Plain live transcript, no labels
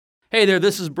Hey there,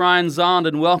 this is Brian Zond,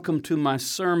 and welcome to my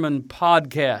sermon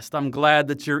podcast. I'm glad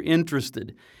that you're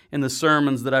interested in the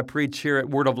sermons that I preach here at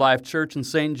Word of Life Church in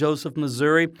St. Joseph,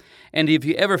 Missouri. And if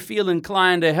you ever feel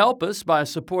inclined to help us by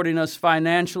supporting us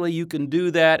financially, you can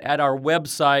do that at our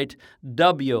website,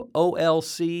 wolc.com.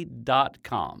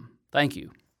 Thank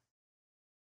you.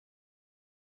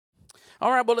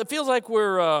 All right, well, it feels like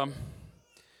we're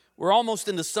almost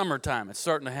into summertime. It's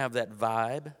starting to have that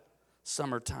vibe,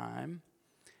 summertime.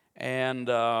 And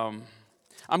I'm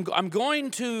going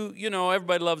to,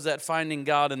 everybody loves that Finding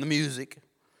God in the music.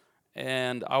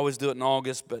 And I always do it in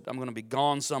August, but I'm going to be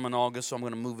gone some in August, so I'm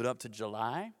going to move it up to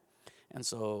July. And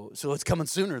so it's coming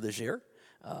sooner this year.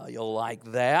 You'll like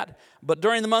that. But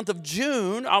during the month of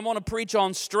June, I want to preach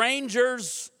on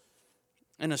strangers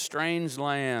in a strange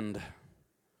land.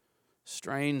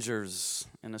 Strangers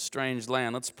in a strange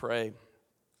land. Let's pray.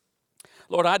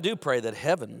 Lord, I do pray that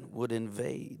heaven would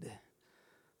invade.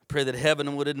 Pray that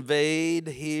heaven would invade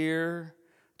here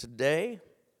today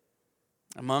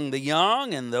among the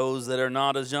young and those that are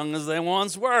not as young as they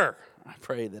once were. I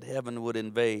pray that heaven would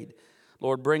invade.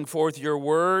 Lord, bring forth your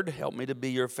word. Help me to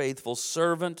be your faithful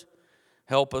servant.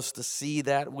 Help us to see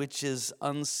that which is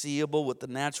unseeable with the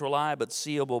natural eye, but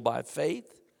seeable by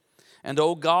faith. And,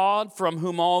 O God, from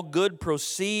whom all good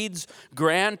proceeds,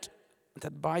 grant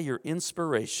that by your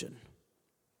inspiration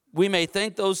we may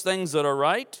think those things that are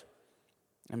right,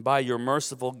 and by your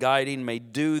merciful guiding may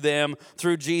do them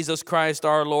through Jesus Christ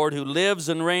our Lord, who lives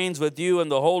and reigns with you and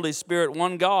the Holy Spirit,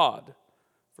 one God,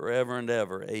 forever and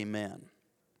ever. Amen.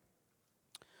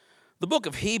 The book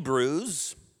of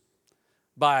Hebrews,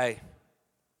 by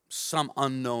some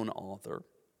unknown author,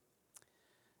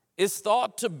 is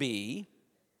thought to be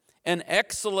an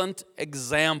excellent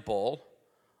example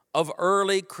of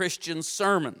early Christian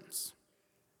sermons.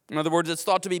 In other words, it's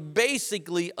thought to be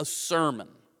basically a sermon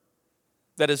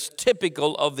that is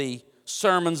typical of the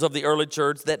sermons of the early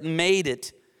church that made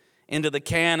it into the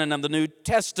canon of the New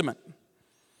Testament.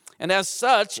 And as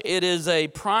such, it is a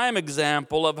prime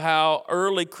example of how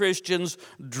early Christians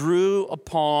drew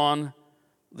upon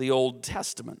the Old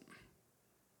Testament.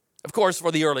 Of course,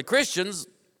 for the early Christians,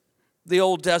 the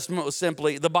Old Testament was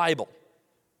simply the Bible.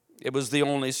 It was the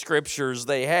only scriptures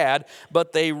they had,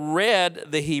 but they read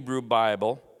the Hebrew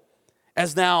Bible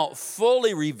as now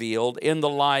fully revealed in the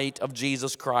light of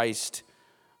Jesus Christ,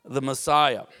 the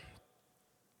Messiah.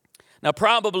 Now,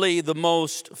 probably the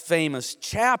most famous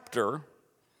chapter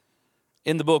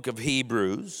in the book of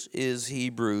Hebrews is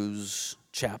Hebrews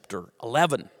chapter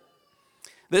 11.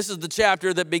 This is the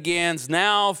chapter that begins,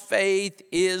 "Now faith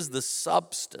is the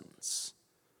substance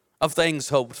of things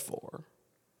hoped for,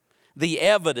 the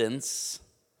evidence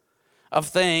of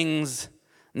things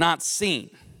not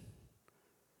seen."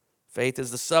 Faith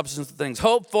is the substance of things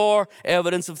hoped for,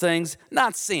 evidence of things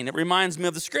not seen. It reminds me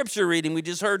of the scripture reading we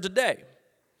just heard today.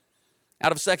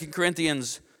 Out of 2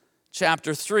 Corinthians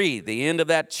chapter 3, the end of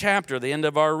that chapter, the end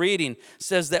of our reading,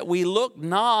 says that we look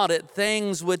not at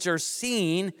things which are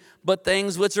seen, but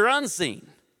things which are unseen.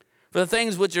 For the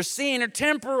things which are seen are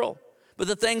temporal, but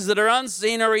the things that are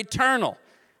unseen are eternal.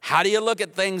 How do you look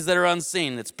at things that are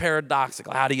unseen? It's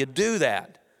paradoxical. How do you do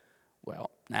that? Well,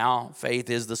 now faith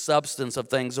is the substance of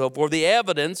things hoped for, the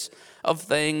evidence of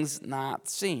things not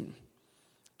seen.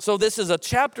 So this is a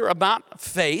chapter about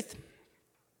faith,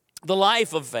 the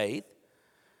life of faith,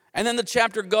 and then the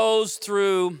chapter goes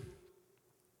through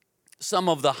some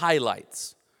of the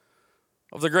highlights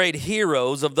of the great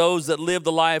heroes of those that lived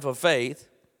the life of faith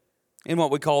in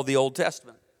what we call the Old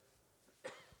Testament.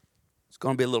 It's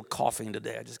going to be a little coughing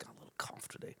today. I just got a little cough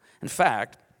today. In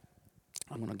fact,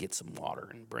 I'm going to get some water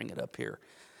and bring it up here.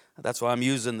 That's why I'm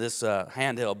using this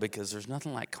handheld, because there's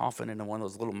nothing like coughing into one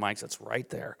of those little mics that's right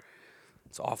there.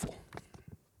 It's awful.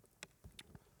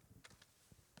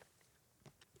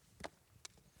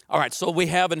 All right, so we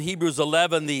have in Hebrews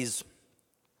 11 these,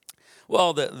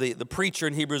 the preacher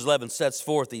in Hebrews 11 sets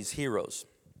forth these heroes.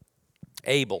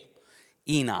 Abel,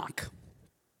 Enoch,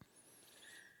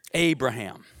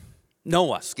 Abraham,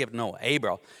 Noah, skip Noah,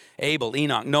 Abel,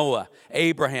 Enoch, Noah,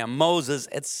 Abraham, Moses,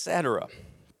 etc.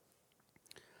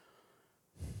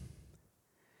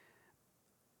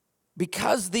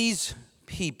 Because these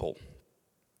people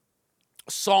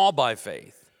saw by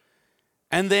faith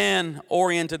and then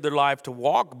oriented their life to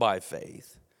walk by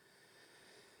faith,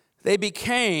 they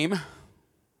became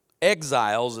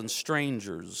exiles and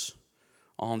strangers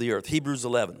on the earth. Hebrews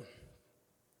 11.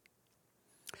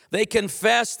 They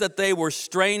confessed that they were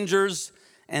strangers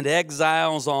and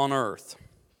exiles on earth.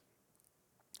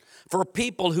 For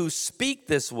people who speak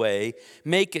this way,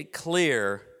 make it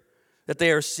clear that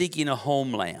they are seeking a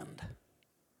homeland.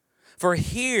 For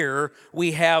here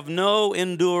we have no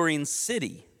enduring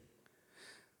city,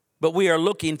 but we are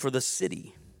looking for the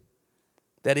city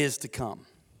that is to come.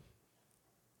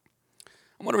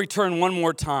 I want to return one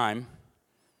more time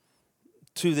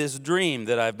to this dream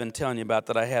that I've been telling you about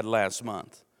that I had last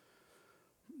month.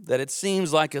 That it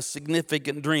seems like a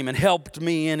significant dream and helped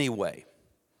me anyway.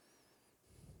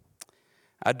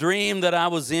 I dreamed that I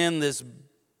was in this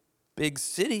big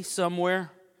city somewhere.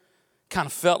 Kind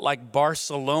of felt like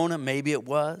Barcelona, maybe it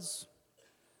was.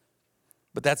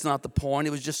 But that's not the point.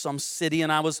 It was just some city,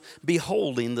 and I was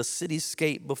beholding the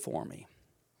cityscape before me.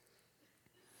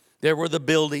 There were the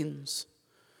buildings,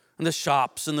 and the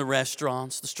shops, and the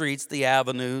restaurants, the streets, the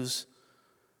avenues,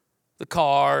 the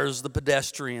cars, the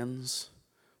pedestrians.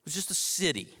 It was just a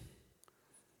city.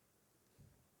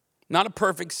 Not a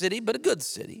perfect city, but a good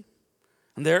city.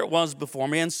 And there it was before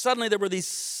me, and suddenly there were these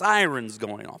sirens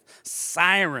going off.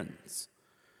 Sirens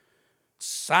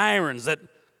that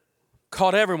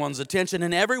caught everyone's attention,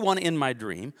 and everyone in my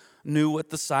dream knew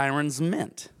what the sirens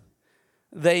meant.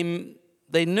 They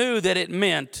knew that it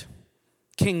meant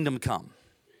kingdom come.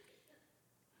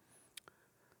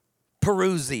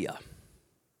 Parousia.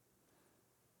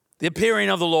 The appearing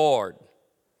of the Lord.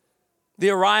 The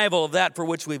arrival of that for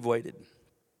which we've waited.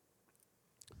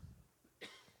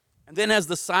 And then as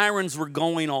the sirens were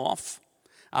going off,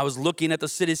 I was looking at the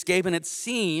cityscape, and it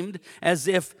seemed as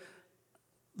if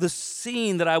the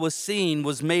scene that I was seeing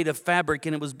was made of fabric,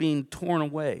 and it was being torn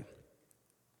away.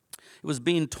 It was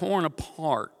being torn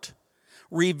apart,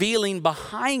 revealing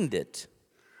behind it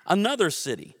another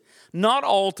city, not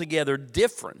altogether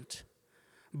different,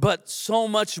 but so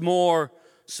much more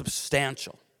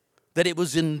substantial, that it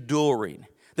was enduring.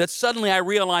 That suddenly I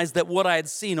realized that what I had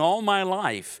seen all my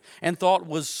life and thought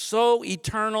was so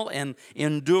eternal and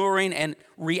enduring and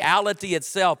reality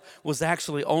itself was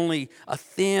actually only a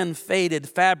thin, faded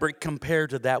fabric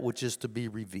compared to that which is to be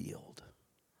revealed.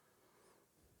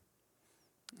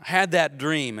 I had that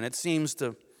dream, and it seems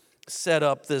to set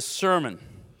up this sermon.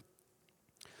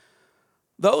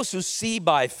 Those who see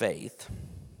by faith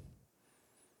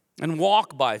and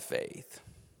walk by faith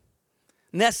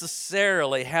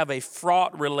necessarily have a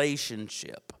fraught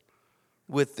relationship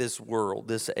with this world,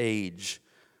 this age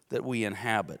that we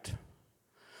inhabit.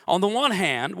 On the one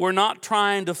hand, we're not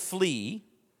trying to flee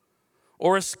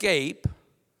or escape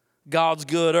God's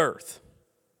good earth.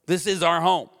 This is our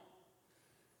home.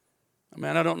 I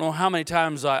mean, I don't know how many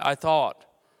times I thought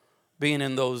being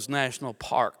in those national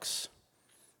parks,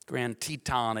 Grand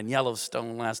Teton and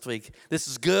Yellowstone last week, this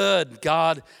is good.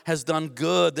 God has done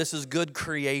good. This is good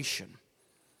creation.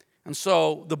 And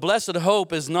so the blessed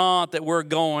hope is not that we're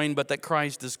going, but that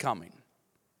Christ is coming.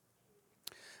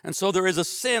 And so there is a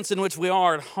sense in which we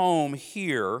are at home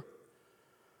here.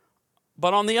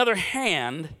 But on the other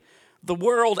hand, the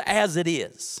world as it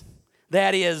is,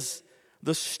 that is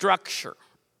the structure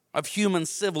of human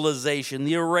civilization,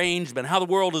 the arrangement, how the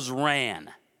world is ran,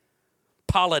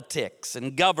 politics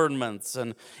and governments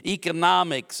and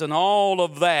economics and all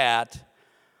of that,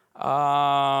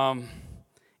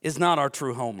 is not our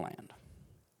true homeland.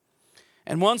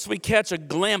 And once we catch a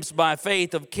glimpse by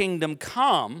faith of kingdom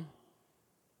come,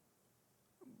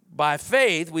 by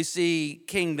faith we see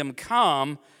kingdom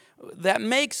come, that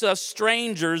makes us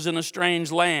strangers in a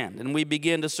strange land. And we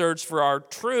begin to search for our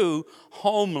true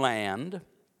homeland.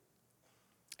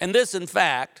 And this, in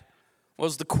fact,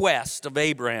 was the quest of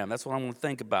Abraham. That's what I want to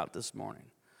think about this morning.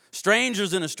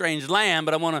 Strangers in a strange land,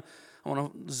 but I want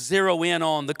to zero in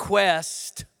on the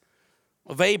quest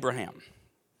of Abraham.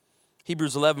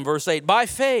 Hebrews 11 verse 8, by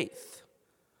faith,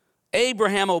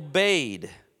 Abraham obeyed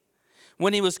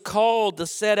when he was called to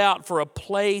set out for a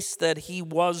place that he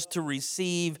was to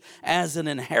receive as an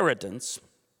inheritance.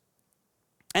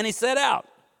 And he set out,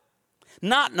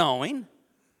 not knowing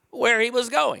where he was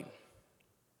going.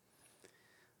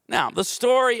 Now, the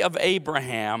story of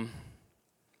Abraham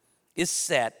is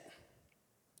set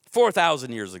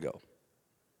 4,000 years ago.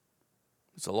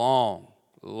 It's a long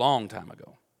time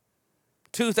ago.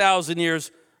 2,000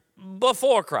 years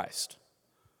before Christ.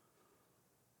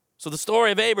 So the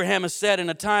story of Abraham is set in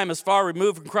a time as far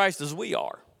removed from Christ as we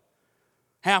are.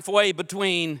 Halfway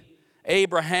between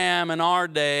Abraham and our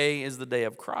day is the day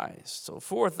of Christ. So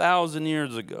 4,000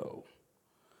 years ago.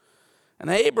 And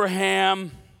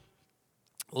Abraham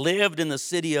lived in the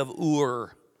city of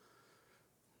Ur.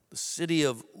 The city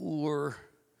of Ur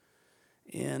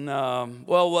in,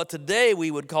 what today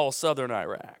we would call southern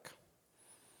Iraq.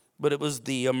 But it was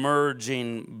the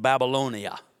emerging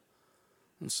Babylonia.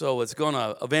 And so it's going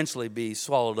to eventually be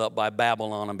swallowed up by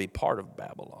Babylon and be part of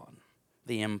Babylon,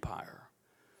 the empire.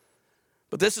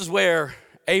 But this is where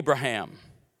Abraham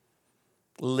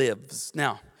lives.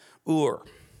 Now, Ur.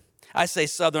 I say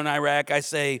southern Iraq. I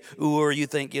say Ur. You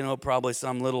think, probably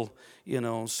some little,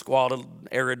 squalid,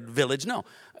 arid village. No.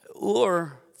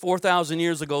 Ur, 4,000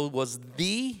 years ago, was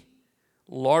the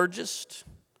largest,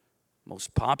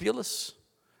 most populous,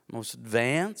 most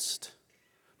advanced,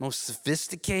 most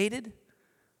sophisticated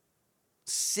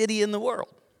city in the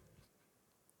world.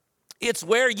 It's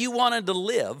where you wanted to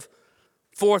live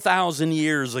 4,000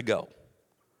 years ago.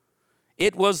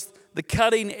 It was the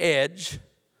cutting edge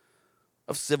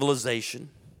of civilization,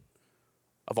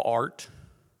 of art,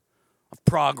 of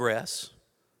progress,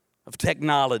 of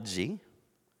technology.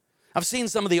 I've seen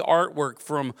some of the artwork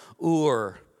from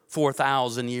Ur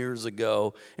 4,000 years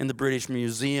ago in the British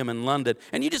Museum in London.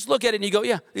 And you just look at it and you go,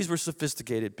 yeah, these were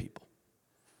sophisticated people.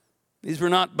 These were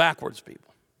not backwards people.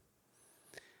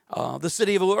 The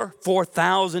city of Ur,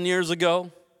 4,000 years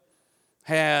ago,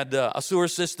 had a sewer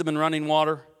system and running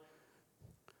water.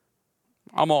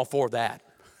 I'm all for that.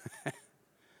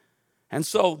 And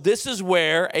so this is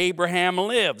where Abraham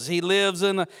lives. He lives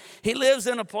in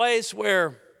a place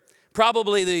where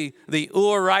probably the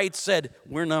Urites said,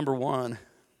 we're number one.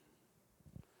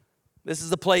 This is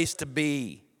the place to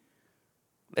be.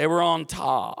 They were on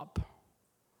top.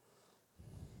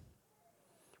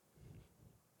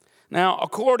 Now,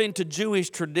 according to Jewish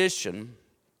tradition,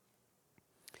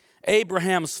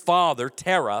 Abraham's father,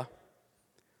 Terah,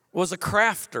 was a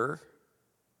crafter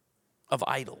of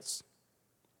idols.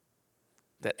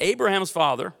 That Abraham's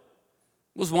father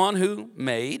was one who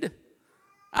made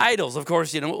idols. Of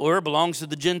course, Ur belongs to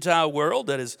the Gentile world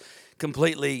that is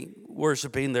completely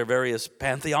worshiping their various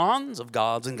pantheons of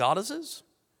gods and goddesses.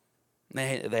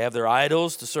 They have their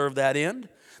idols to serve that end.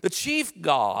 The chief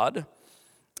god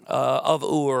of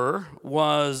Ur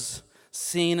was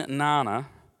Sin Nana,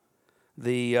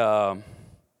 the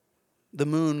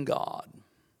moon god.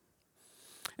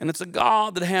 And it's a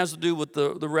god that has to do with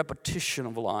the repetition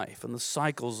of life and the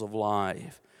cycles of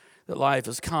life. That life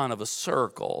is kind of a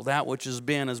circle. That which has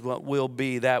been is what will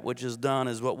be. That which is done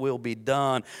is what will be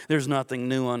done. There's nothing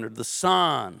new under the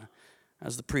sun,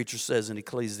 as the preacher says in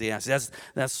Ecclesiastes.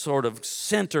 That's sort of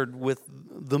centered with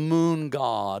the moon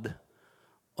god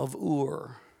of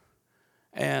Ur.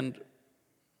 And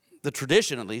the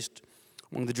tradition, at least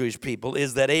among the Jewish people,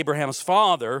 is that Abraham's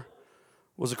father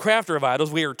was a crafter of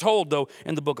idols. We are told, though,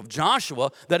 in the book of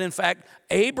Joshua, that in fact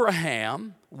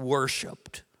Abraham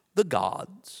worshiped the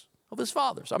gods of his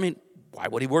fathers. I mean, why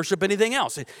would he worship anything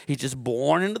else? He's just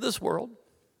born into this world.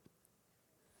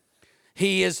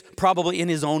 He is probably in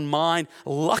his own mind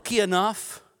lucky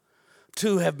enough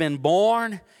to have been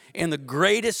born in the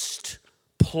greatest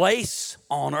place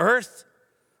on earth,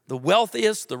 the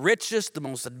wealthiest, the richest, the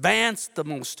most advanced, the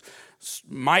most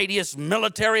mightiest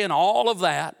military and all of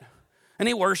that. And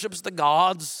he worships the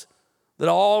gods that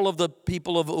all of the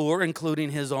people of Ur, including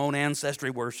his own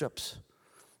ancestry, worships.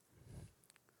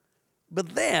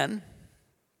 But then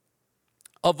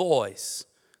a voice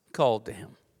called to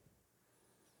him.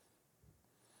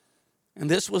 And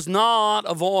this was not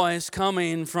a voice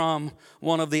coming from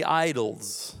one of the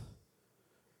idols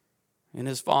in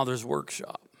his father's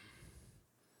workshop.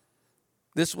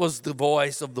 This was the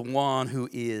voice of the one who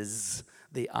is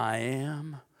the I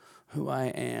am who I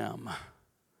am.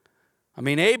 I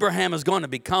mean, Abraham is going to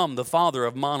become the father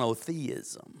of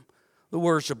monotheism, the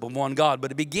worship of one God.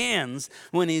 But it begins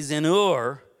when he's in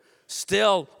Ur,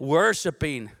 still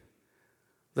worshiping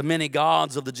the many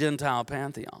gods of the Gentile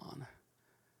pantheon.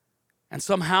 And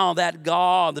somehow that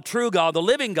God, the true God, the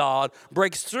living God,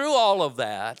 breaks through all of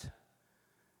that.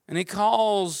 And he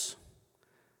calls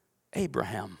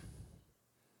Abraham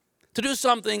to do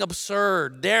something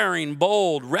absurd, daring,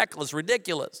 bold, reckless,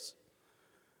 ridiculous.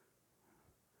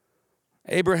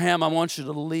 Abraham, I want you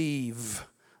to leave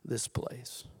this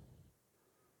place.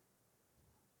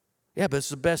 Yeah, but it's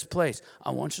the best place.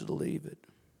 I want you to leave it.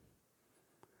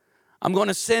 I'm going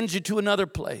to send you to another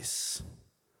place.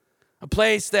 A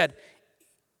place that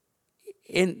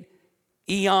in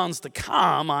eons to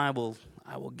come I will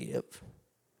give.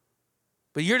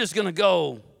 But you're just going to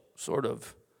go sort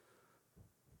of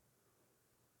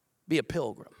be a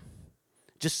pilgrim.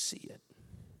 Just see it.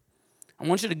 I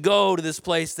want you to go to this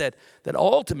place that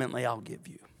ultimately I'll give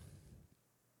you.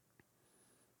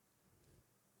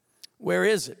 Where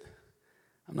is it?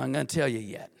 I'm not going to tell you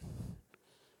yet.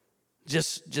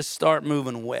 Just start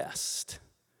moving west.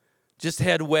 Just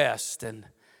head west, and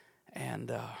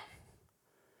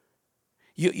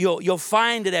you'll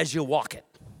find it as you walk it.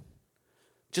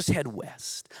 Just head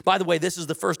west. By the way, this is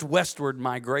the first westward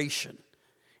migration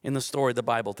in the story the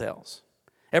Bible tells.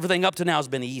 Everything up to now has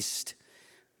been east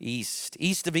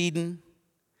of Eden,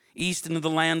 east into the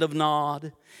land of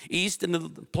Nod, east into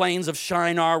the plains of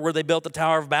Shinar where they built the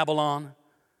Tower of Babylon.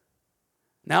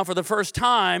 Now for the first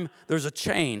time, there's a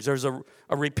change. There's a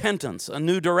repentance, a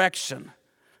new direction.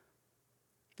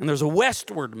 And there's a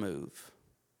westward move.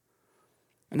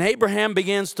 And Abraham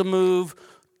begins to move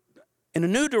in a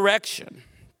new direction.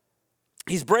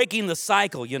 He's breaking the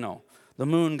cycle, the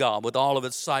moon god with all of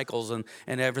its cycles and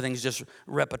everything's just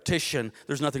repetition.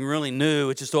 There's nothing really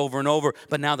new. It's just over and over.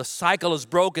 But now the cycle is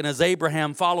broken as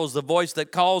Abraham follows the voice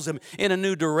that calls him in a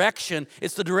new direction.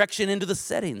 It's the direction into the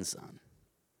setting sun.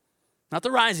 Not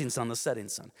the rising sun, the setting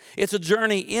sun. It's a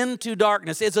journey into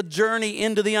darkness. It's a journey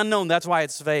into the unknown. That's why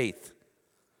it's faith.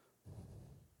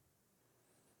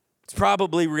 It's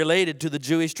probably related to the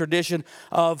Jewish tradition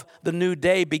of the new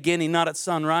day beginning not at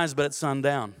sunrise but at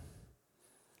sundown.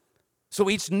 So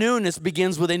each newness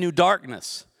begins with a new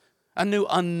darkness, a new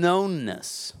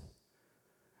unknownness.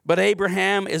 But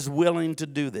Abraham is willing to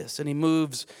do this, and he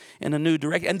moves in a new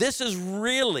direction. And this is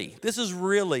really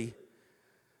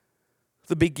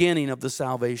the beginning of the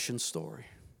salvation story,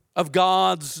 of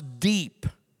God's deep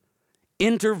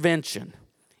intervention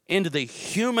into the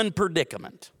human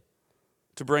predicament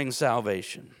to bring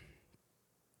salvation.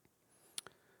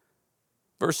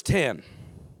 Verse 10.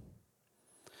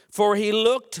 For he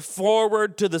looked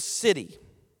forward to the city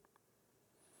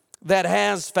that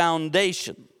has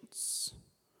foundations,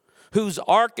 whose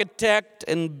architect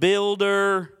and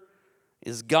builder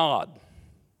is God.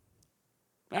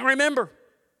 Now remember,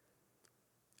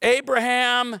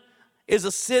 Abraham is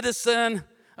a citizen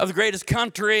of the greatest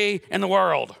country in the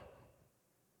world.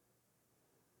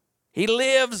 He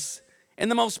lives in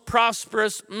the most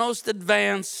prosperous, most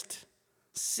advanced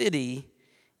city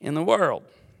in the world.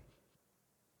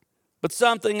 But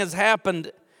something has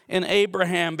happened in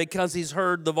Abraham because he's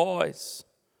heard the voice.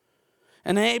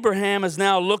 And Abraham is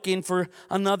now looking for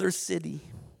another city.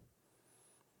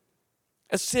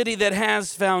 A city that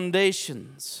has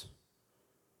foundations.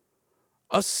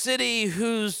 A city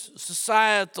whose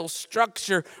societal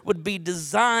structure would be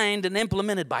designed and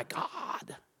implemented by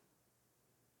God.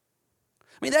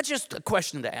 I mean, that's just a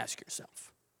question to ask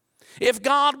yourself. If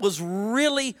God was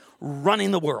really running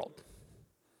the world,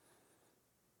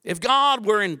 if God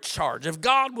were in charge, if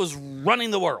God was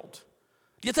running the world,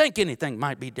 do you think anything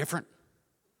might be different?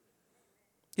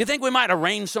 You think we might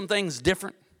arrange some things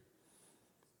different?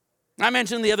 I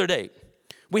mentioned the other day,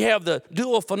 we have the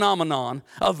dual phenomenon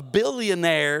of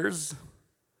billionaires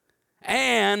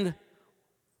and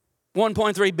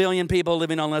 1.3 billion people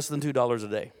living on less than $2 a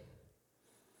day.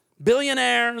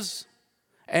 Billionaires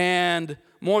and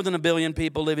more than 1 billion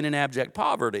people living in abject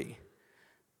poverty.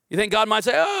 You think God might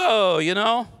say,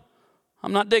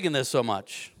 I'm not digging this so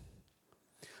much.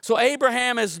 So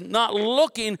Abraham is not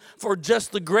looking for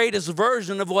just the greatest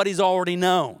version of what he's already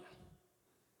known.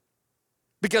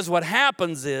 Because what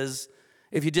happens is,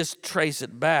 if you just trace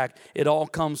it back, it all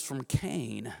comes from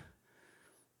Cain,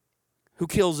 who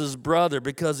kills his brother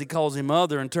because he calls him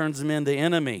other and turns him into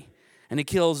enemy. And he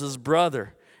kills his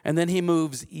brother. And then he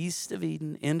moves east of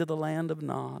Eden into the land of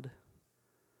Nod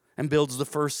and builds the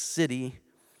first city.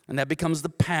 And that becomes the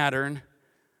pattern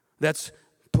that's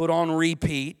put on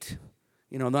repeat.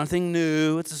 Nothing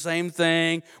new. It's the same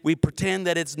thing. We pretend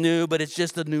that it's new, but it's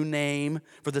just a new name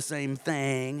for the same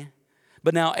thing.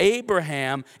 But now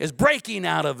Abraham is breaking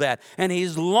out of that, and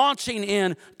he's launching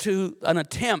into an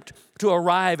attempt to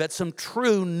arrive at some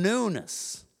true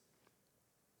newness.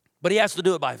 But he has to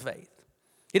do it by faith.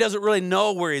 He doesn't really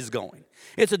know where he's going.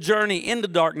 It's a journey into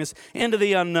darkness, into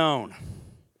the unknown.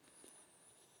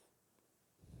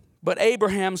 But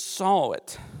Abraham saw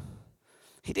it.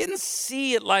 He didn't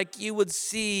see it like you would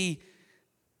see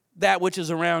that which is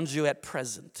around you at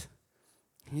present.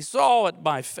 He saw it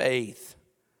by faith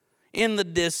in the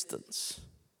distance.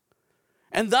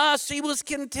 And thus he was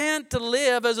content to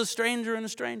live as a stranger in a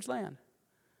strange land.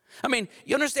 I mean,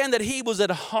 you understand that he was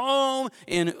at home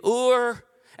in Ur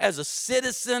as a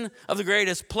citizen of the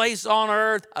greatest place on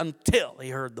earth until he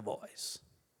heard the voice.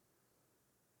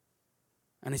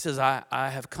 And he says, I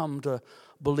have come to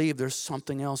believe there's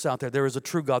something else out there. There is a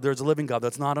true God. There is a living God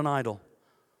that's not an idol,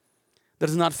 that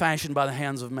is not fashioned by the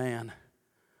hands of man.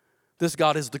 This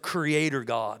God is the creator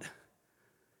God.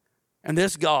 And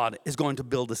this God is going to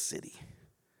build a city.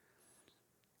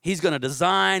 He's going to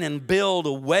design and build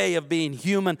a way of being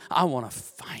human. I want to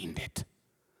find it.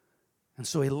 And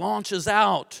so he launches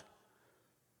out.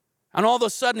 And all of a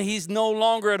sudden, he's no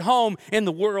longer at home in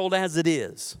the world as it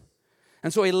is.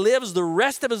 And so he lives the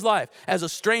rest of his life as a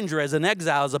stranger, as an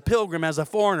exile, as a pilgrim, as a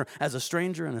foreigner, as a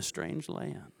stranger in a strange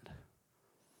land.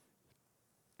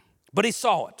 But he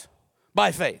saw it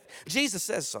by faith. Jesus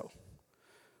says so.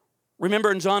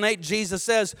 Remember in John 8, Jesus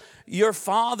says, your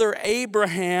father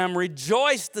Abraham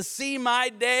rejoiced to see my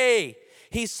day.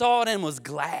 He saw it and was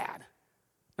glad.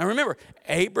 Now remember,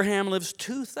 Abraham lives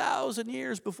 2,000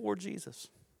 years before Jesus.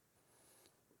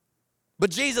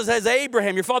 But Jesus says,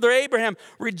 Abraham, your father Abraham,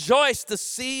 rejoiced to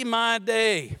see my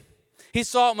day. He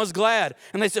saw it and was glad.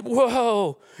 And they said,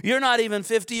 whoa, you're not even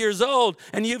 50 years old,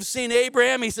 and you've seen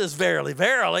Abraham? He says, verily,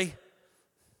 verily.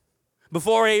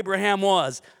 Before Abraham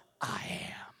was, I am.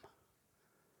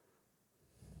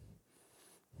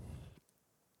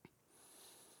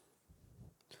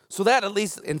 So that at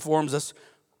least informs us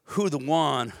who the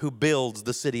one who builds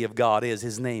the city of God is.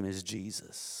 His name is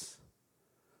Jesus.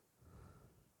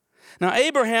 Now,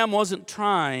 Abraham wasn't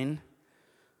trying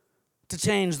to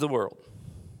change the world.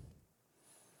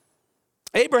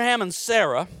 Abraham and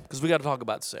Sarah, because we got to talk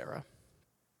about Sarah.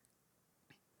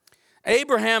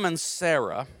 Abraham and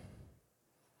Sarah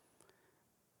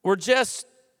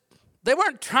they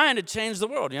weren't trying to change the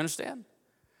world, you understand?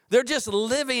 They're just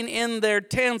living in their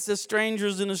tents as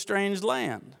strangers in a strange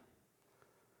land.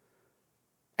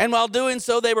 And while doing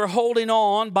so, they were holding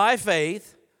on by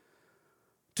faith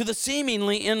to the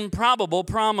seemingly improbable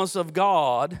promise of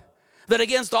God that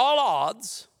against all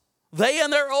odds, they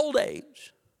in their old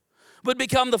age would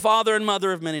become the father and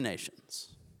mother of many nations.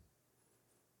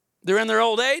 They're in their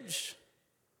old age.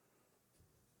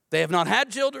 They have not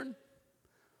had children.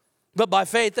 But by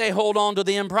faith, they hold on to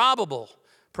the improbable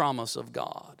promise of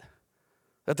God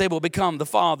that they will become the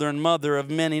father and mother of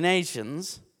many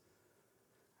nations.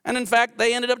 And in fact,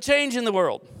 they ended up changing the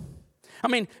world. I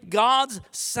mean, God's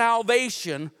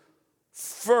salvation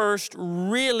first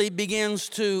really begins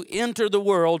to enter the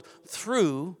world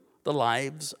through the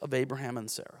lives of Abraham and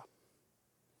Sarah.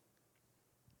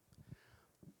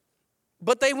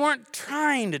 But they weren't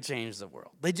trying to change the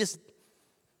world. They just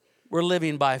were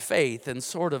living by faith and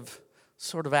sort of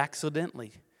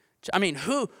accidentally. I mean,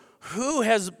 who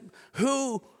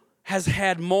has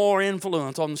had more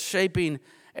influence on shaping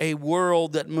a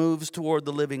world that moves toward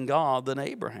the living God than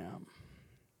Abraham?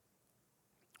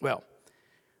 Well,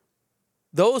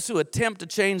 those who attempt to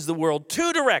change the world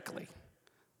too directly,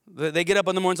 they get up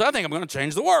in the morning and say, I think I'm going to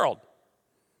change the world.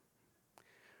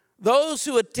 Those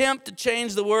who attempt to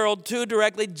change the world too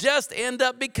directly just end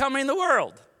up becoming the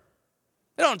world.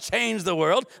 They don't change the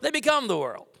world, they become the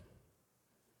world.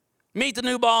 Meet the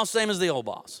new boss, same as the old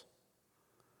boss.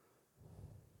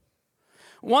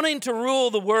 Wanting to rule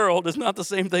the world is not the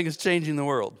same thing as changing the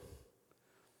world.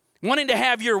 Wanting to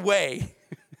have your way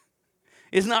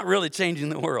is not really changing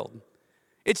the world.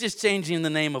 It's just changing the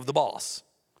name of the boss.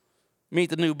 Meet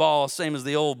the new boss, same as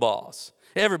the old boss.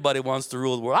 Everybody wants to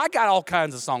rule the world. I got all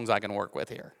kinds of songs I can work with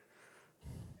here.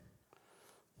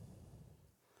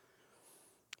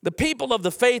 The people of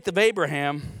the faith of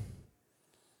Abraham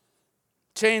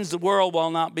changed the world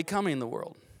while not becoming the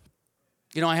world.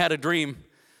 You know, I had a dream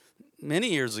many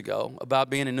years ago about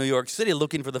being in New York City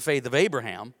looking for the faith of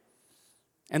Abraham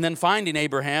and then finding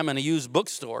Abraham in a used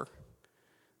bookstore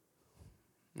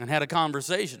and had a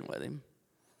conversation with him.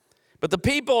 But the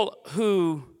people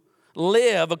who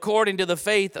live according to the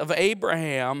faith of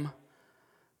Abraham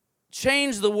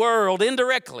change the world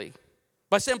indirectly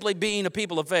by simply being a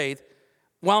people of faith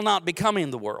while not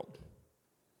becoming the world.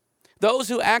 Those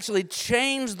who actually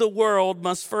change the world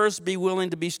must first be willing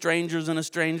to be strangers in a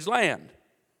strange land.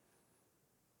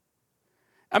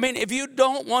 I mean, if you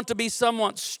don't want to be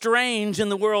somewhat strange in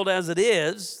the world as it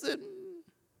is, then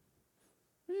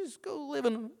just go live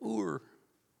in Ur.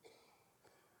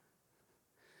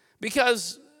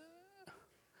 Because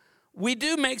we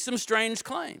do make some strange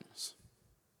claims.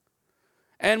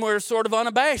 And we're sort of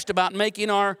unabashed about making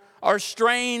our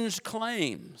strange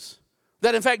claims.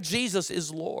 That in fact Jesus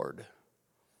is Lord.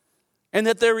 And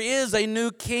that there is a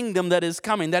new kingdom that is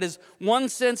coming. That is, one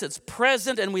sense it's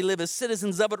present and we live as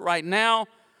citizens of it right now.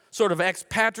 Sort of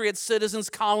expatriate citizens,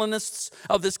 colonists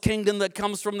of this kingdom that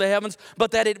comes from the heavens.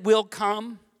 But that it will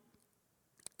come.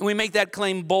 And we make that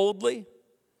claim boldly.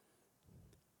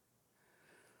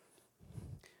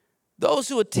 Those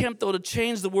who attempt, though, to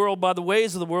change the world by the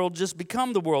ways of the world just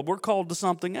become the world. We're called to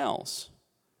something else.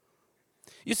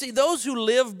 You see, those who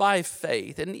live by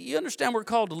faith, and you understand we're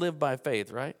called to live by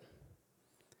faith, right?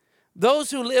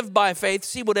 Those who live by faith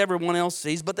see what everyone else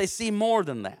sees, but they see more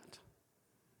than that.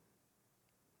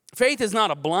 Faith is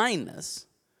not a blindness.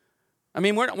 I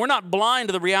mean, we're not blind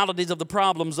to the realities of the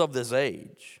problems of this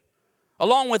age.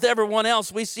 Along with everyone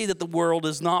else, we see that the world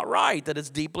is not right, that it's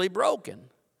deeply broken.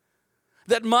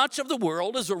 That much of the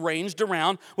world is arranged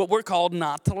around what we're called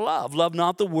not to love. Love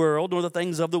not the world nor the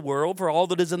things of the world, for all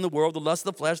that is in the world, the lust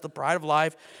of the flesh, the pride of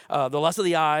life, the lust of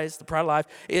the eyes, the pride of life,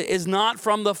 is not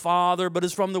from the Father, but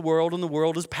is from the world, and the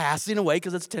world is passing away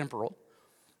because it's temporal,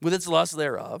 with its lust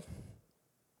thereof.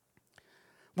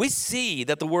 We see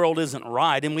that the world isn't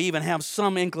right, and we even have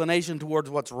some inclination towards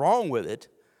what's wrong with it,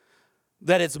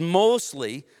 that it's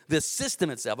mostly the system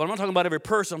itself. I'm not talking about every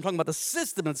person. I'm talking about the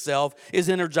system itself is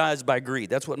energized by greed.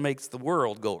 That's what makes the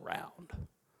world go round,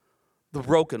 the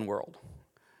broken world.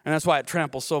 And that's why it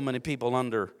tramples so many people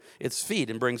under its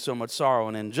feet and brings so much sorrow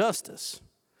and injustice,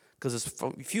 because it's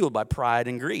fueled by pride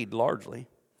and greed largely.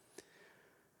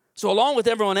 So along with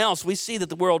everyone else, we see that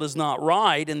the world is not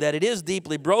right and that it is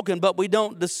deeply broken, but we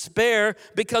don't despair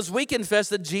because we confess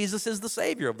that Jesus is the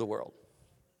Savior of the world.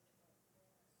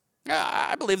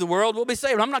 I believe the world will be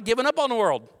saved. I'm not giving up on the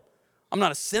world. I'm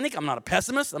not a cynic. I'm not a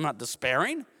pessimist. I'm not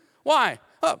despairing. Why?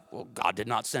 Oh, well, God did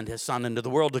not send his son into the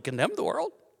world to condemn the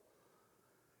world.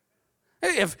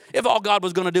 If all God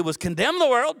was going to do was condemn the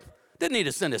world, didn't need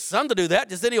to send his son to do that.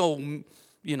 Just any old,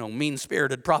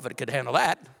 mean-spirited prophet could handle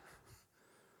that.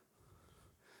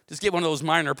 Just get one of those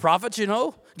minor prophets,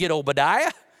 get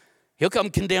Obadiah. He'll come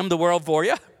condemn the world for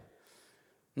you.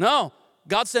 No,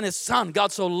 God sent his son.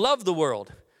 God so loved the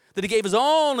world that he gave his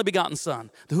only begotten son,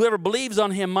 that whoever believes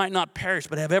on him might not perish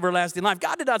but have everlasting life.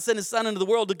 God did not send his son into the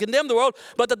world to condemn the world,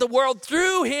 but that the world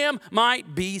through him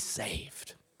might be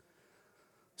saved.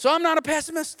 So I'm not a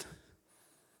pessimist.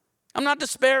 I'm not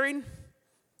despairing.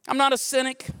 I'm not a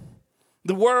cynic.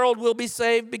 The world will be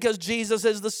saved because Jesus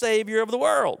is the Savior of the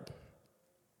world.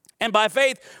 And by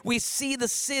faith, we see the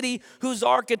city whose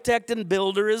architect and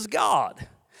builder is God.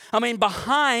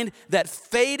 Behind that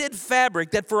faded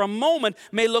fabric that for a moment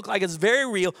may look like it's very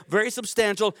real, very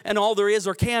substantial, and all there is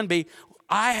or can be,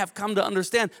 I have come to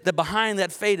understand that behind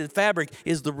that faded fabric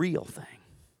is the real thing.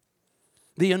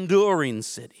 The enduring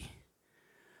city.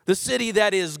 The city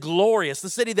that is glorious. The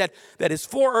city that is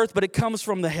for earth, but it comes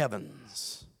from the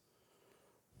heavens.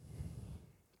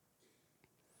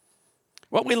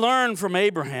 What we learn from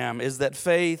Abraham is that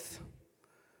faith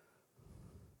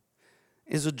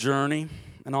is a journey,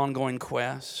 an ongoing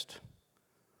quest.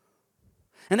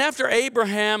 And after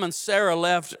Abraham and Sarah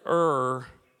left Ur,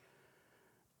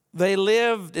 they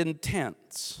lived in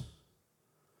tents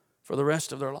for the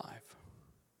rest of their life.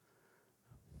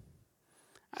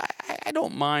 I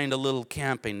don't mind a little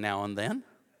camping now and then.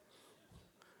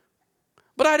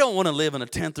 But I don't want to live in a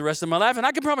tent the rest of my life. And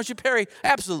I can promise you, Perry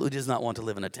absolutely does not want to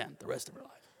live in a tent the rest of her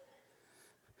life.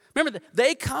 Remember,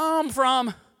 they come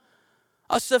from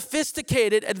a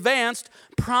sophisticated, advanced,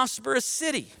 prosperous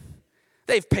city.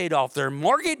 They've paid off their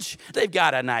mortgage. They've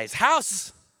got a nice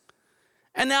house.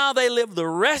 And now they live the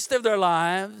rest of their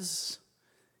lives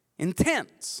in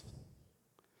tents.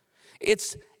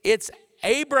 It's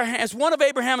one of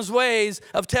Abraham's ways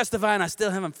of testifying, I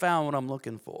still haven't found what I'm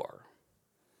looking for.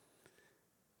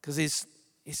 Because he's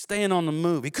staying on the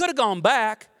move. He could have gone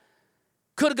back.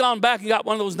 Could have gone back and got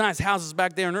one of those nice houses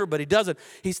back there in Ur, but he doesn't.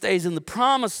 He stays in the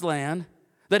promised land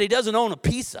that he doesn't own a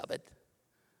piece of it.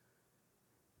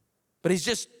 But he's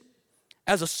just,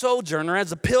 as a sojourner,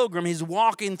 as a pilgrim, he's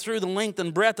walking through the length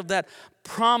and breadth of that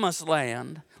promised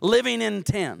land, living in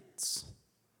tents,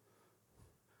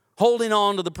 holding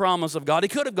on to the promise of God. He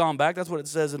could have gone back. That's what it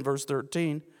says in verse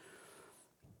 13.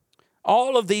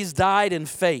 All of these died in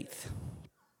faith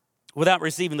without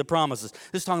receiving the promises.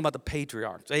 This is talking about the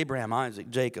patriarchs, Abraham, Isaac,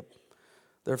 Jacob,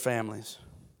 their families.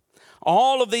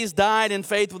 All of these died in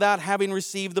faith without having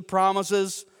received the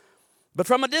promises, but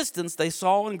from a distance they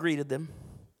saw and greeted them.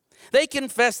 They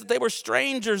confessed that they were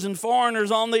strangers and foreigners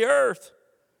on the earth.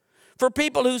 For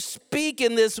people who speak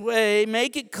in this way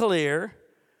make it clear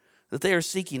that they are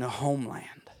seeking a homeland.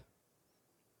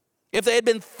 If they had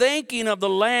been thinking of the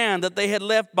land that they had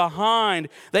left behind,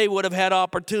 they would have had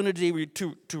opportunity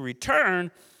to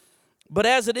return. But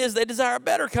as it is, they desire a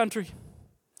better country.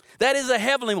 That is a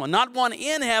heavenly one, not one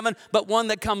in heaven, but one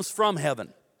that comes from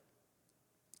heaven.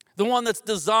 The one that's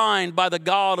designed by the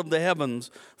God of the heavens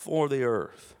for the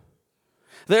earth.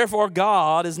 Therefore,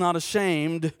 God is not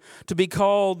ashamed to be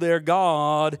called their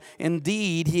God.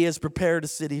 Indeed, he has prepared a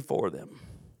city for them.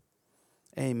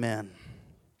 Amen.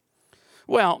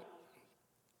 Well,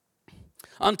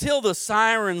 until the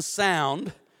sirens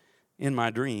sound in my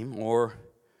dream, or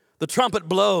the trumpet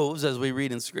blows, as we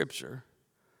read in Scripture,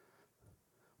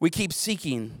 we keep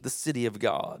seeking the city of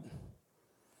God.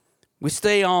 We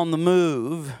stay on the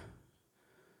move,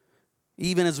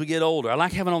 even as we get older. I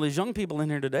like having all these young people in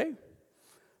here today.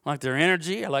 I like their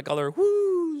energy. I like all their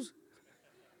whoos.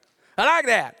 I like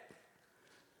that.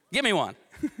 Give me one.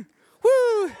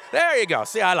 Woo! Woo! There you go.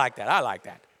 See, I like that. I like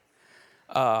that.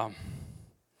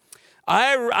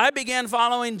 I began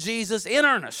following Jesus in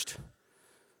earnest.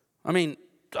 I mean,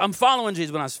 I'm following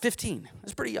Jesus when I was 15.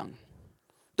 That's pretty young.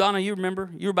 Donna, you remember?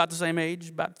 You were about the same age,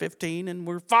 about 15, and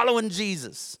we're following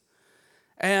Jesus.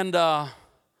 And I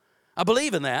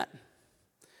believe in that.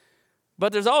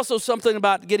 But there's also something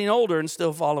about getting older and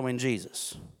still following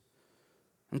Jesus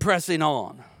and pressing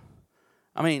on.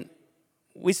 I mean,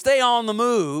 we stay on the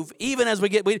move even as we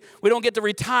don't get to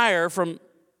retire from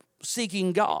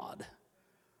seeking God.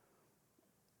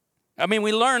 I mean,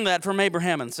 we learned that from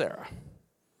Abraham and Sarah.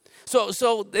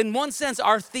 So in one sense,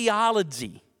 our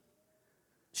theology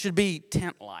should be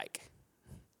tent-like.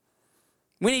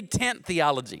 We need tent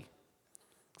theology.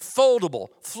 Foldable,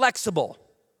 flexible,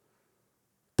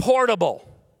 portable,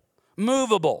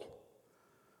 movable.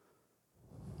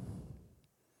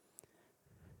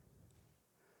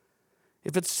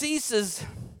 If it ceases,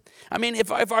 I mean,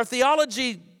 if our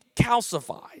theology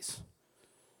calcifies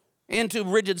into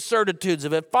rigid certitudes,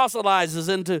 if it fossilizes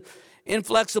into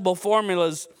inflexible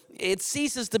formulas, it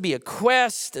ceases to be a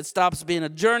quest, it stops being a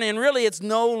journey, and really it's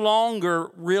no longer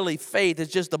really faith,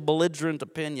 it's just a belligerent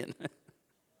opinion.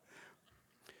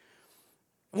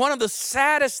 One of the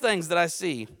saddest things that I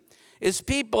see is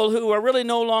people who are really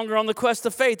no longer on the quest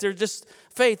of faith. They're just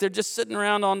sitting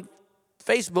around on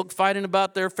Facebook fighting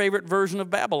about their favorite version of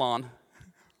Babylon.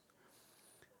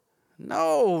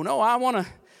 No, I want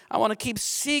to keep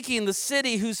seeking the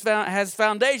city has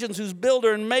foundations, whose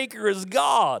builder and maker is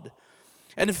God.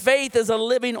 And faith is a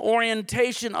living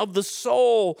orientation of the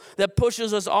soul that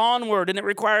pushes us onward, and it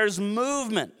requires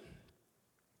movement.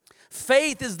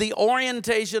 Faith is the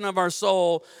orientation of our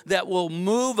soul that will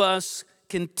move us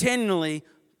continually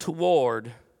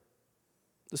toward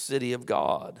the city of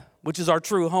God, which is our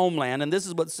true homeland. And this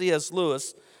is what C.S.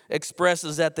 Lewis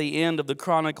expresses at the end of the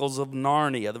Chronicles of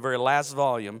Narnia, the very last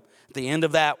volume. At the end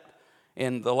of that,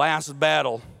 in the last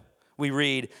battle, we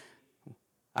read,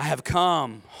 "I have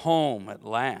come home at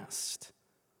last.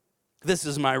 This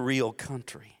is my real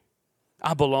country.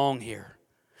 I belong here.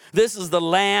 This is the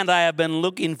land I have been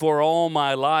looking for all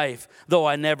my life, though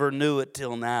I never knew it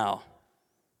till now.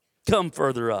 Come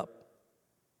further up.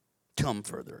 Come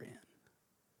further in.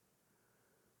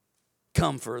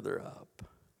 Come further up.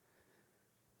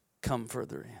 Come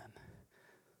further in."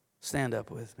 Stand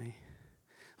up with me.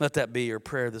 Let that be your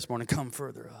prayer this morning. Come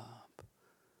further up.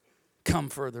 Come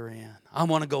further in. I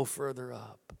want to go further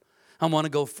up. I want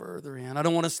to go further in. I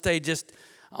don't want to stay just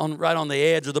right on the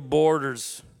edge or the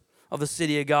borders of the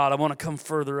city of God. I want to come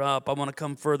further up. I want to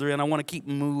come further in. I want to keep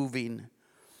moving.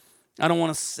 I don't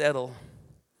want to settle.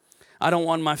 I don't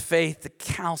want my faith to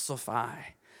calcify.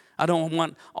 I don't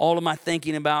want all of my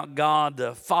thinking about God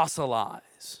to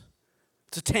fossilize.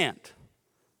 It's a tent.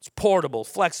 It's portable,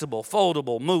 flexible,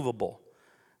 foldable, movable.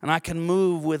 And I can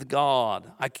move with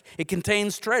God. It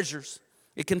contains treasures.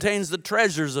 It contains the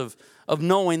treasures of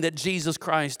knowing that Jesus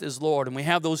Christ is Lord. And we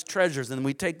have those treasures and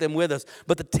we take them with us.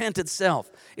 But the tent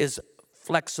itself is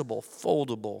flexible,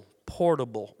 foldable,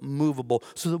 portable, movable,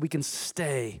 so that we can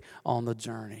stay on the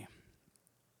journey.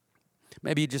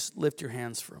 Maybe you just lift your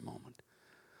hands for a moment.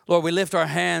 Lord, we lift our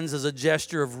hands as a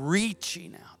gesture of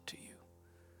reaching out to you.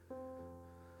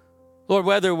 Lord,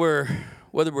 whether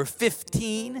we're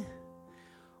 15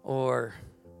 or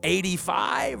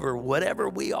 85 or whatever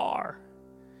we are,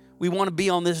 we want to be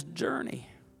on this journey.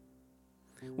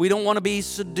 We don't want to be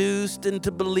seduced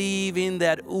into believing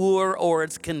that Ur or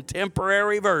its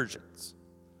contemporary versions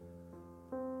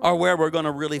are where we're going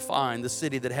to really find the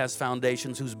city that has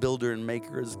foundations, whose builder and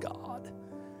maker is God.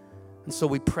 And so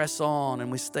we press on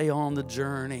and we stay on the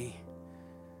journey.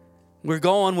 We're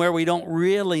going where we don't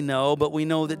really know, but we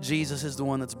know that Jesus is the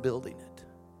one that's building it.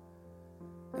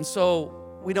 And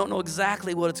so we don't know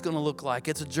exactly what it's going to look like.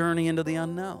 It's a journey into the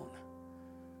unknown.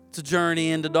 It's a journey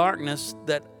into darkness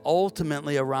that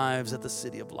ultimately arrives at the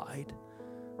city of light.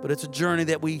 But it's a journey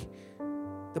that we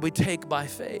take by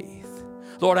faith.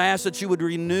 Lord, I ask that you would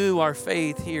renew our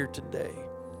faith here today.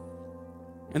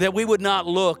 And that we would not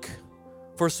look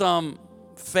for some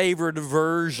favored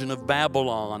version of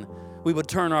Babylon. We would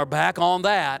turn our back on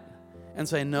that and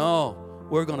say, no,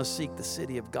 we're going to seek the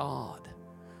city of God.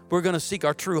 We're going to seek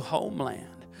our true homeland.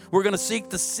 We're going to seek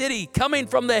the city coming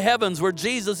from the heavens where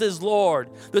Jesus is Lord,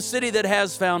 the city that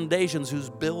has foundations, whose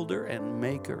builder and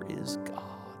maker is God.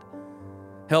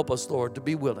 Help us, Lord, to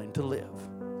be willing to live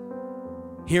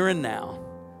here and now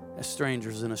as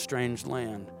strangers in a strange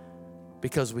land,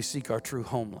 because we seek our true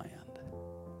homeland.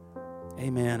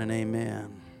 Amen and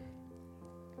amen.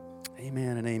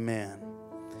 Amen and amen.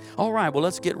 All right, well,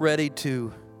 let's get ready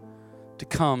to to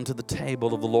come to the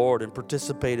table of the Lord and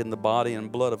participate in the body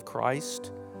and blood of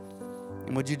Christ.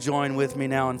 And would you join with me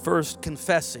now in first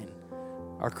confessing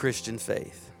our Christian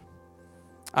faith?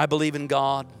 I believe in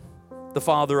God, the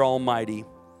Father Almighty,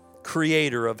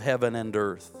 creator of heaven and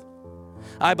earth.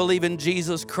 I believe in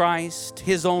Jesus Christ,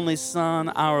 His only Son,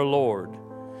 our Lord.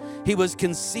 He was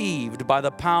conceived by the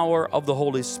power of the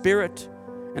Holy Spirit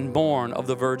and born of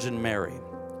the Virgin Mary.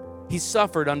 He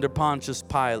suffered under Pontius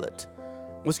Pilate,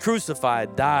 was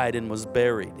crucified, died, and was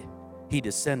buried. He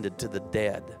descended to the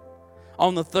dead.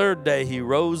 On the third day He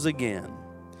rose again.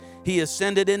 He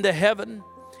ascended into heaven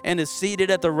and is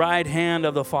seated at the right hand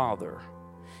of the Father.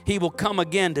 He will come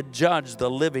again to judge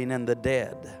the living and the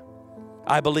dead.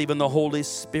 I believe in the Holy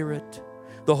Spirit,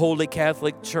 the Holy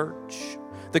Catholic Church,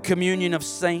 the communion of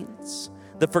saints,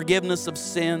 the forgiveness of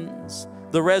sins,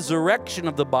 the resurrection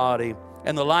of the body,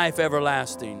 and the life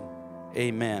everlasting.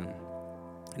 Amen.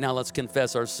 Now let's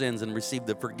confess our sins and receive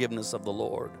the forgiveness of the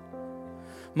Lord.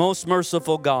 Most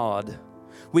merciful God,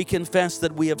 we confess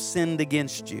that we have sinned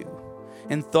against you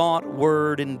in thought,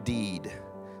 word, and deed,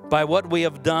 by what we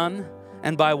have done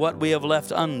and by what we have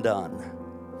left undone.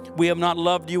 We have not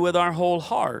loved you with our whole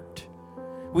heart.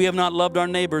 We have not loved our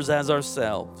neighbors as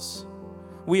ourselves.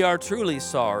 We are truly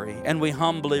sorry, and we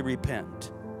humbly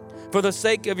repent. For the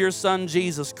sake of your Son,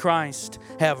 Jesus Christ,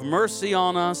 have mercy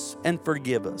on us and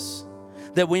forgive us,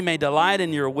 that we may delight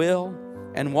in your will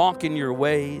and walk in your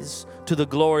ways to the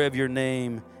glory of your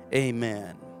name.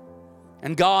 Amen.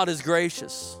 And God is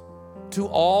gracious to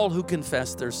all who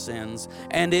confess their sins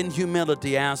and in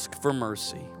humility ask for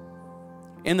mercy.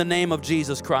 In the name of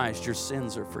Jesus Christ, your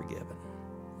sins are forgiven.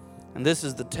 And this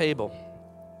is the table,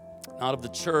 not of the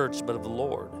church, but of the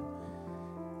Lord.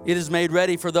 It is made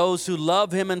ready for those who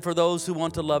love Him and for those who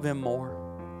want to love Him more.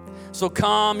 So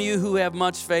come, you who have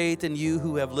much faith and you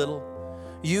who have little.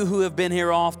 You who have been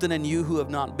here often and you who have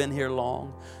not been here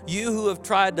long. You who have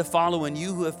tried to follow and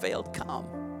you who have failed, come.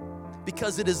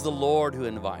 Because it is the Lord who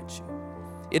invites you.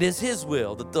 It is His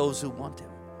will that those who want Him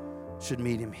should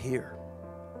meet Him here.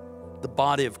 The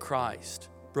body of Christ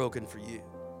broken for you.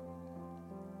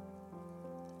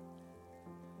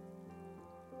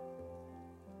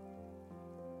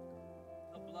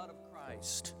 The blood of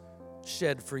Christ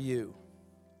shed for you.